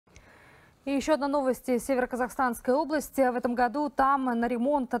И еще одна новость из Северо-Казахстанской области. В этом году там на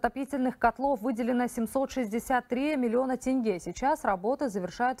ремонт отопительных котлов выделено 763 миллиона тенге. Сейчас работы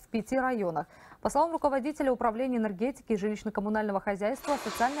завершают в 5 районах. По словам руководителя управления энергетики и жилищно-коммунального хозяйства,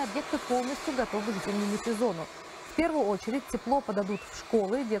 социальные объекты полностью готовы к зимнему сезону. В первую очередь тепло подадут в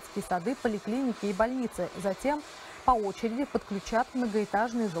школы, детские сады, поликлиники и больницы. Затем по очереди подключат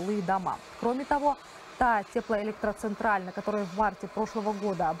многоэтажные жилые дома. Кроме того, та теплоэлектроцентраль, на которой в марте прошлого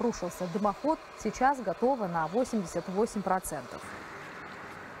года обрушился дымоход, сейчас готова на 88%.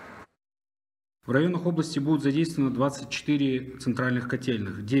 В районах области будут задействованы 24 центральных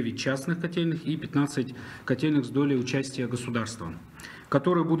котельных, 9 частных котельных и 15 котельных с долей участия государства,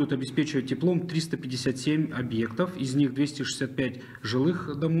 которые будут обеспечивать теплом 357 объектов, из них 265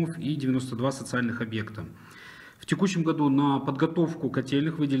 жилых домов и 92 социальных объекта. В текущем году на подготовку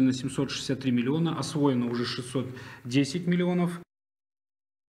котельных выделено 763 миллиона, освоено уже 610 миллионов.